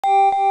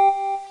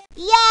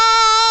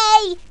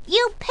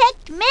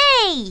picked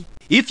me!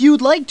 If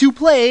you'd like to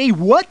play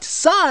What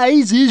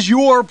Size Is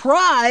Your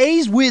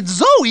Prize with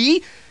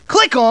Zoe,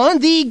 click on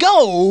the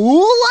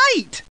Go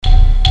light.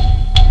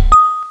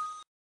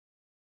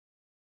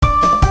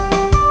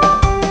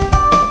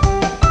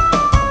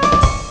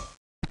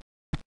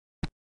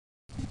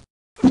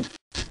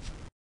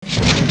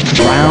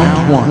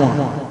 Round 1.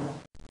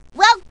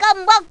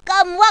 Welcome,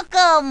 welcome,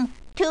 welcome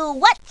to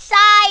What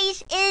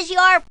Size Is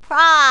Your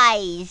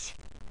Prize?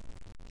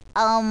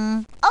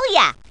 Oh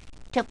yeah,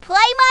 to play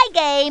my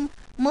game,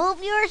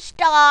 move your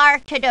star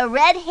to the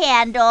red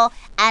handle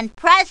and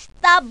press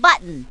the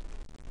button.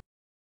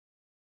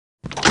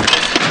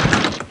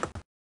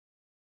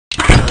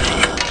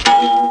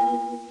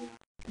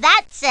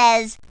 That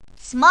says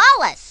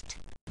smallest.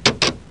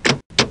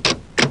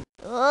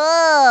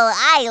 Oh,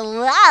 I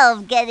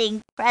love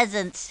getting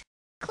presents.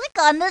 Click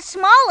on the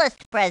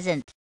smallest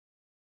present.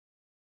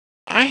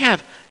 I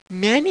have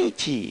many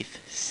teeth,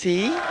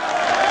 see?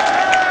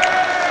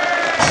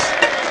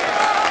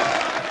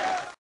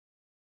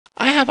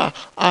 I have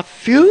a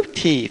few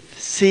teeth,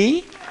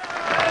 see?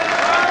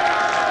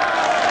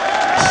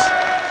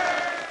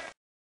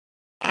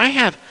 I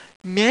have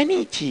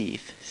many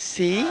teeth,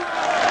 see?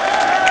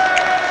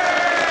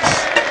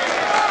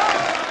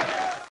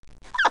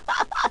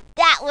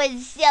 That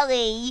was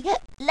silly.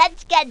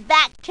 Let's get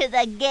back to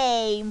the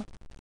game.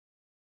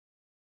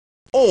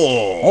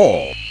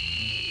 Oh.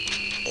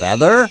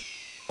 Feather.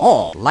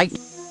 Oh, light.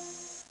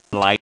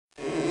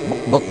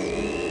 Book.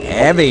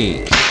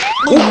 Heavy.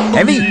 Oh,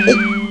 heavy.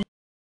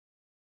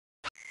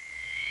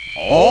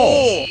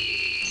 Oh.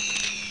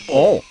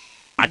 Oh.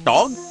 Hot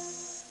dog.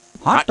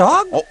 Hot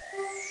dog. Oh.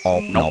 Oh,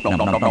 no.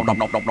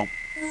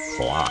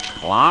 Clock.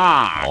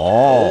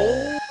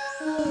 Oh.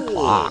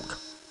 Clock.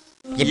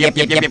 Yep.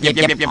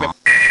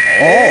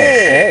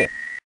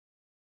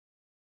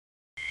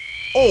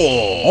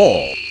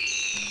 Oh.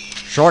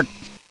 Short.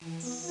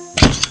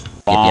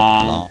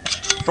 Long.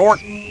 Short.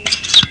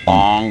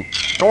 Long.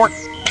 Short.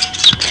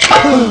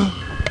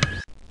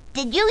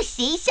 Did you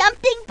see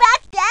something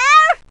back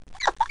there?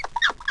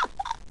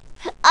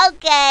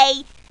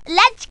 Okay,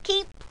 let's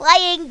keep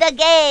playing the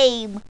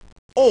game.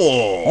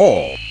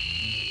 Oh.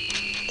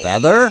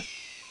 Feather.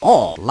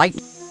 Oh, light.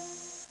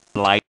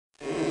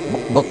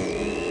 Book.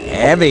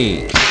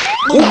 Heavy.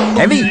 Oh,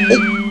 heavy.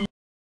 Oh.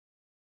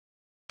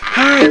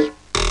 Hi.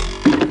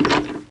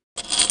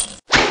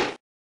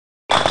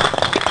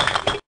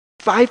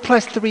 5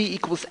 plus 3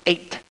 equals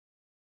 8.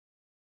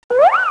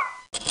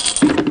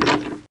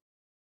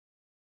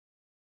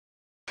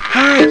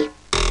 Hi.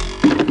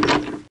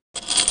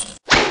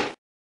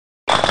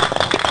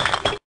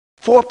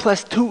 4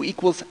 plus 2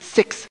 equals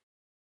 6.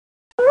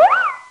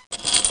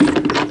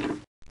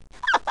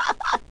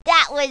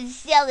 That was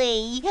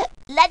silly.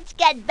 Let's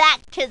get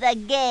back to the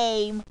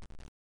game.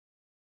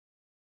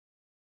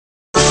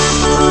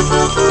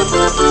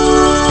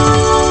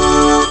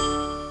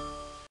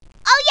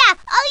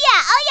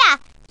 Oh yeah!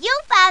 You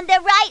found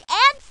the right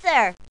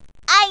answer.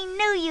 I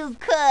knew you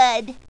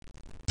could.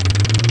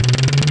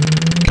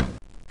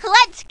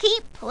 Let's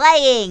keep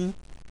playing.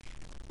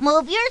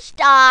 Move your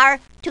star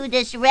to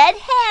this red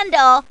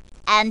handle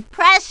and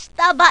press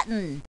the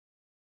button.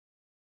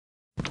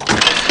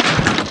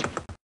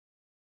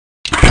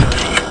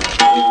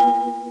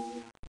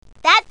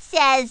 That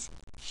says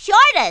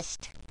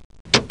shortest.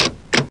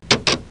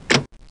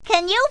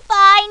 Can you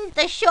find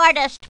the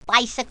shortest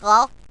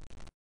bicycle?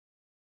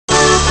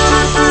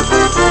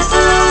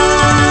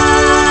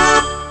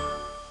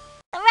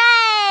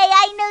 Hooray!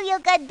 I knew you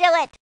could do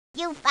it.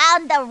 You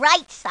found the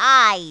right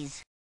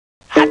size.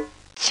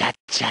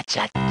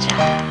 Ha-cha-cha-cha-cha.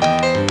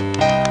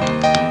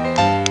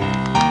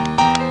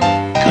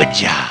 Good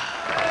job.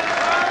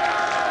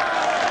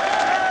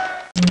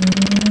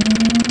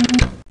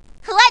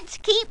 Let's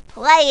keep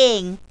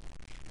playing.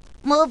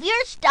 Move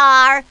your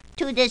star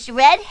to this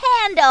red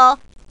handle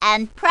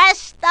and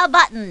press the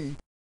button.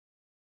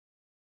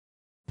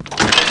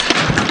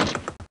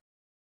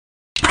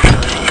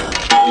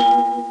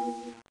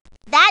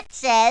 That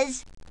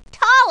says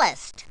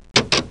tallest.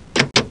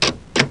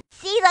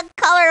 See the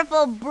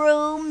colorful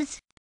brooms?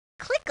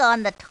 Click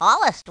on the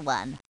tallest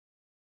one.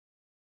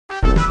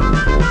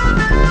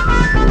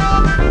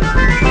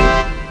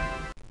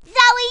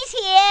 Zoe's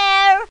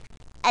here!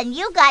 And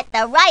you got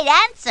the right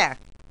answer.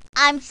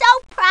 I'm so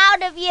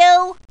proud of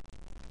you.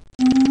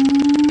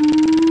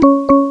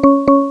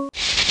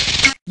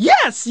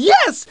 Yes!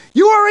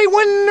 You are a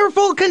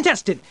wonderful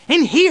contestant,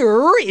 and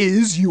here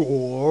is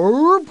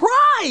your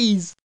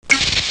prize.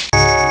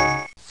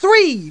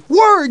 3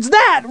 words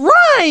that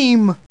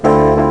rhyme.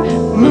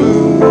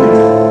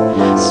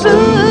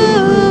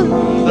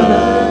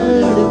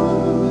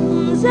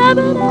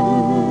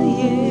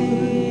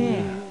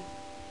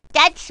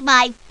 That's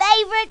my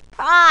favorite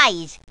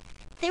prize.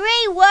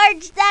 3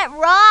 words that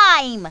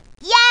rhyme.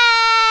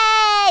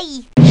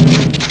 Yay!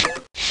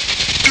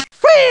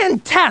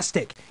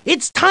 Fantastic!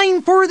 It's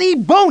time for the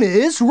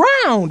bonus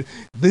round.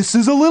 This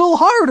is a little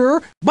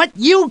harder, but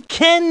you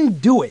can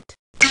do it.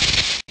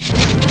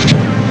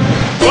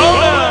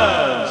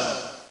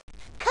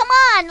 Come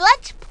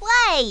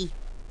play.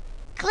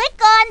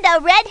 Click on the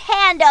red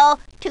handle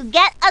to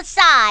get a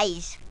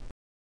size.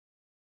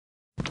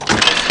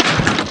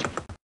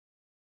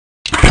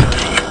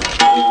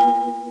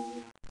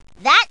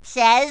 That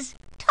says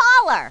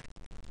taller.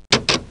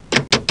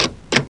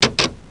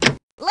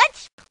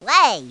 Let's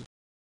play.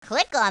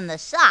 Click on the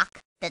sock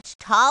that's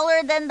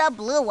taller than the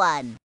blue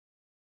one.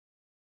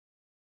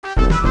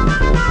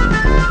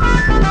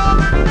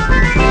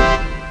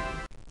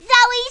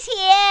 Zoe's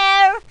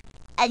here!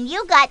 And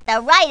you got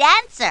the right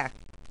answer.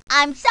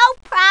 I'm so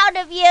proud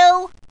of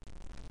you.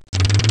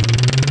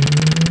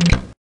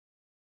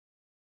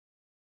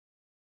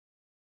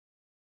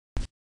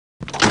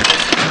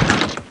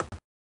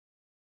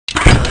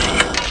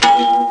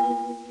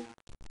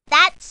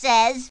 That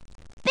says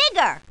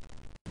bigger.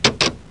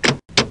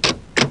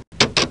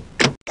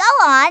 Go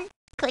on,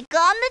 click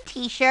on the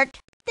t-shirt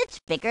that's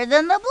bigger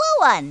than the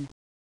blue one.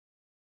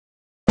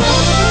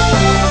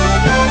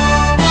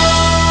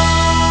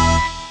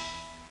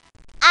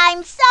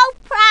 I'm so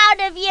proud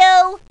of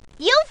you.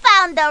 You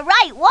found the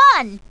right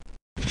one.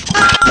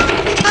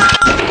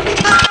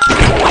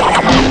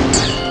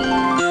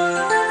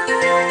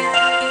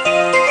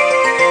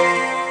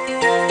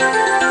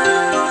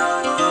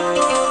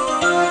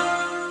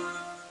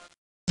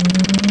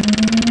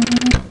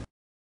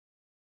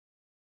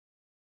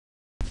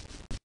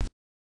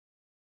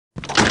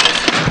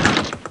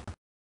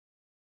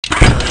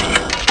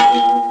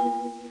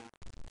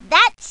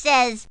 That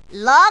says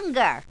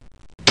longer.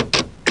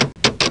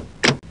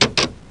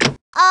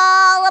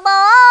 All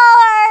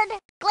aboard!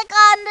 Click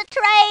on the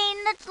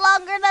train that's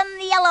longer than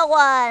the yellow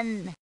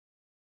one.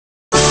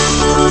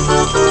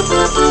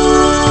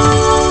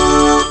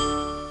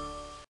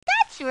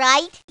 That's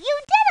right,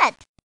 you did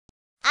it.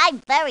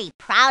 I'm very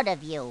proud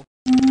of you.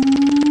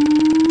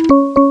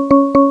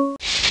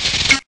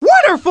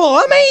 Wonderful!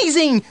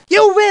 Amazing!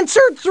 You've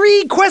answered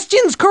 3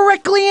 questions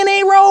correctly in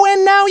a row,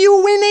 and now you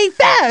win a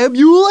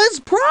fabulous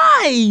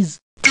prize!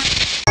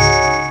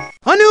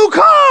 A new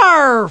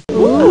car!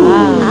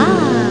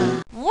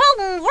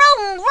 Vroom,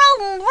 vroom,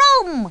 vroom,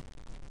 vroom!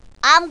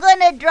 I'm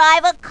gonna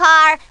drive a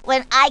car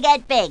when I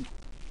get big,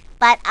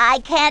 but I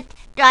can't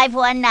drive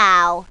one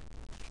now.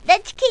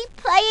 Let's keep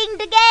playing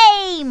the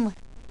game.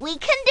 We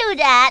can do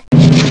that.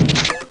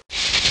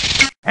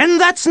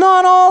 And that's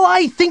not all.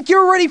 I think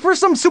you're ready for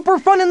some super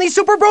fun in the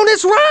super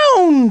bonus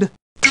round!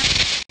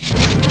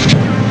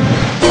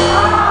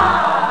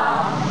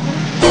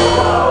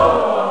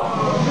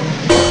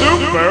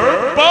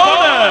 Super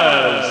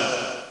bonus!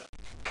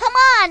 Come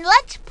on,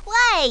 let's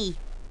play.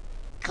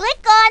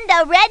 Click on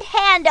the red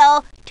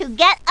handle to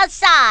get a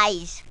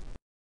size.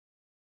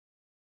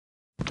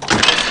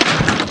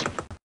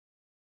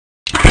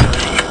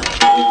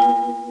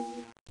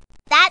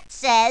 That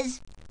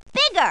says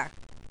bigger.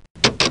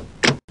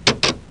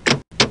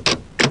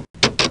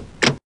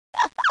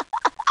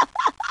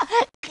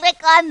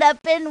 Click on the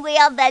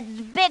pinwheel that's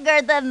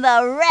bigger than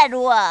the red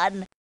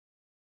one.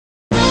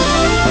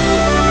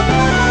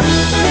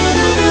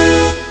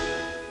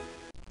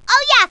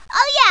 Oh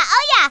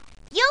yeah!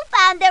 You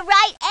found the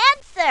right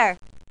answer.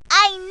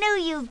 I knew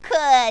you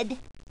could.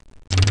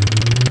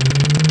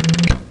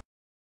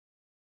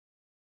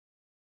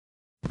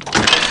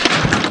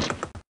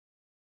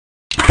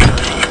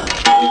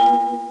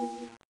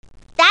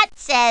 That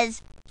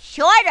says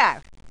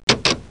shorter.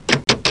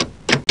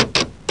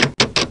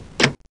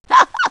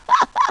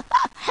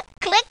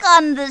 Click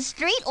on the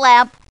street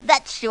lamp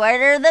that's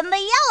shorter than the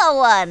yellow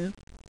one.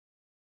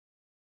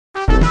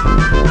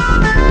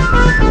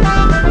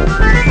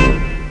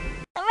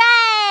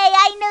 Hooray!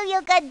 I knew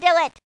you could do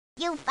it.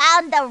 You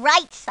found the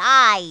right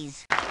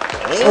size.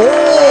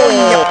 Oh!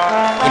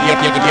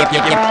 Yip, yip, yip,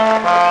 yip, yip.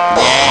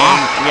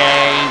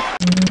 Yay!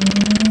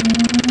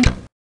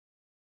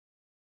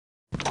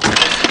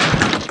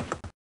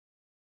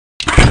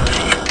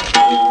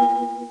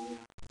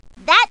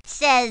 That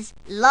says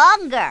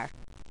longer.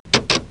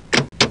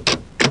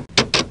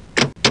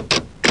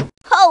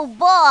 Oh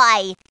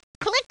boy!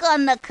 Click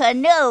on the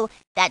canoe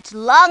that's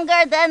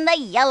longer than the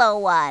yellow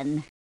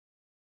one.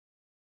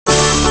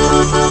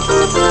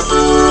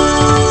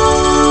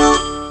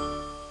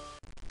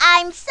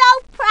 I'm so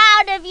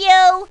proud of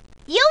you!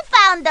 You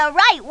found the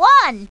right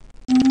one!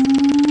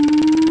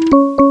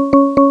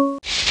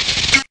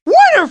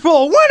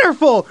 Wonderful!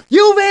 Wonderful!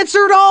 You've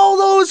answered all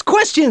those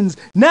questions!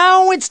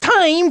 Now it's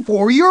time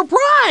for your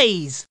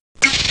prize!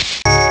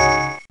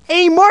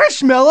 A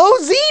marshmallow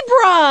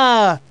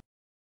zebra!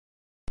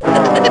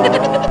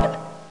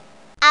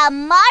 A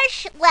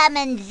marsh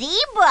lemon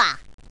zebra!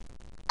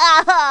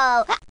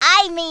 Oh,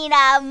 I mean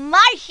a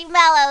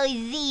marshmallow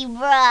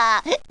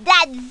zebra!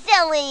 That's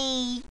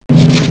silly!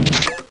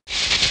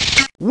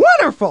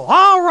 Wonderful!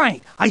 All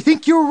right, I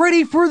think you're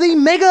ready for the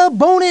mega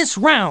bonus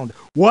round.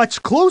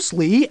 Watch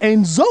closely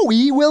and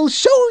Zoe will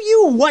show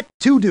you what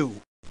to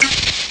do.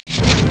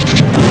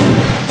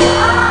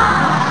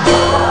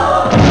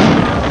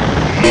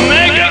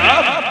 Mega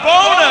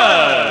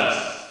bonus!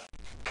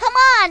 Come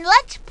on,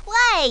 let's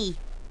play!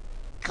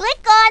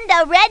 Click on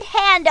the red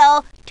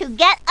handle to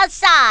get a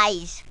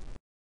size.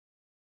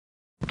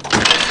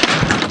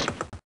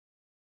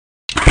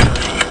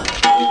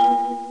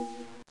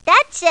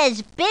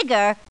 says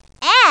bigger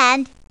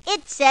and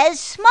it says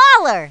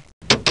smaller.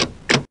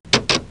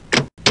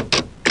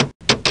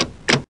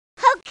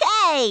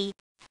 Okay.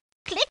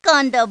 Click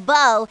on the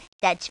bow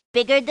that's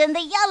bigger than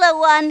the yellow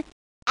one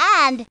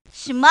and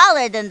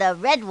smaller than the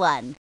red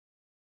one.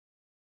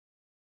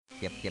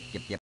 Yep.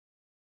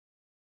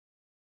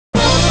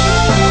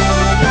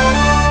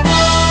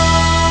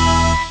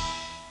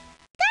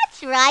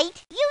 That's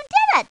right, you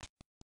did it!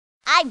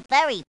 I'm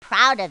very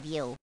proud of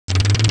you.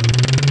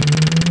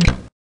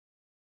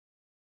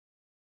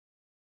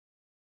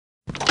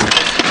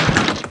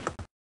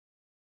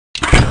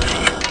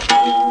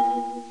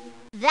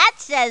 That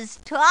says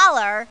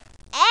taller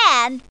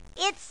and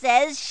it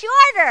says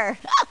shorter.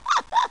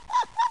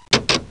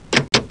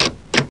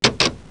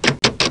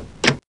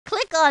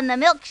 Click on the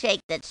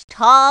milkshake that's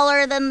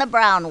taller than the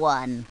brown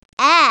one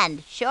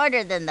and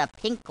shorter than the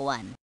pink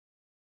one.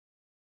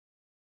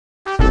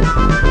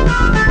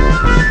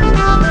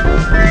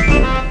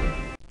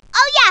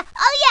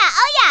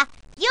 Oh yeah!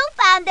 You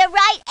found the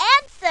right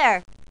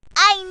answer!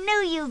 I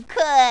knew you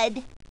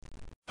could!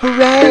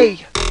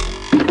 Hooray!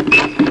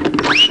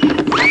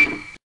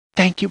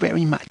 Thank you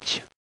very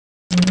much.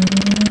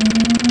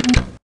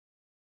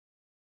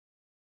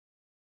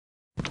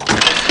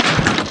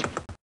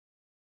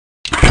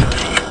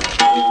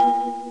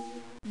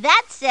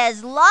 That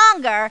says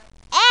longer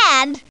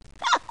and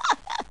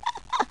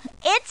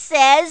it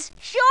says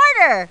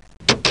shorter.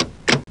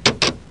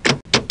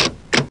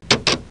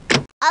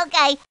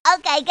 Okay,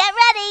 get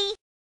ready.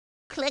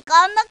 Click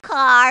on the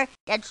car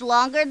that's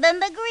longer than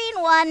the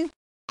green one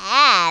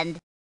and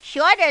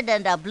shorter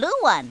than the blue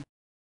one.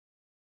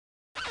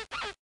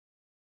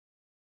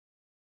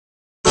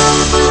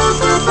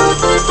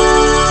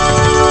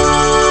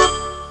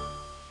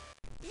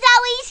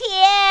 Zoe's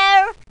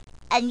here!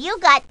 And you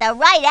got the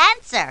right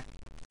answer.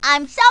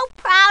 I'm so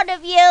proud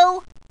of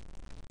you.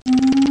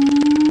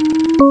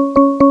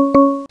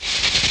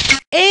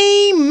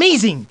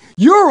 Amazing!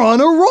 You're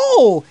on a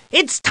roll!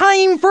 It's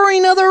time for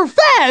another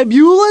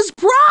fabulous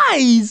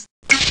prize!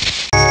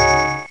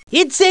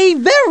 It's a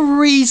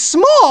very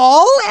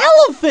small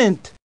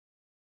elephant!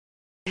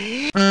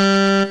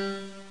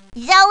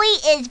 Zoe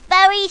is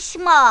very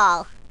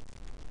small.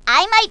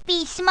 I might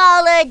be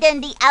smaller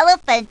than the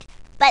elephant,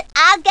 but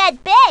I'll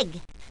get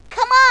big.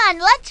 Come on,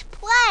 let's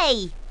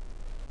play.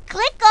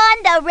 Click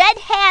on the red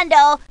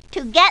handle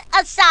to get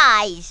a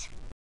size.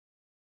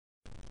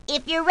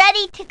 If you're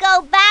ready to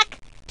go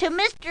back to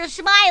Mr.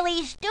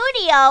 Smiley's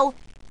studio,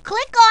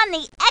 click on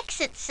the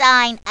exit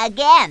sign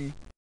again.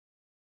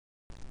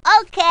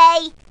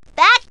 Okay,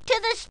 back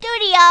to the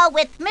studio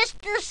with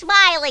Mr.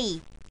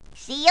 Smiley.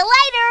 See you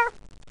later.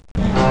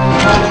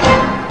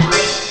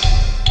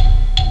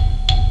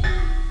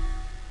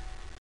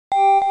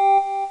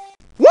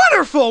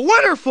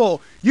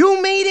 Wonderful!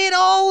 You made it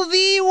all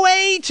the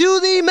way to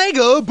the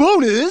mega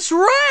bonus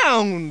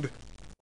round!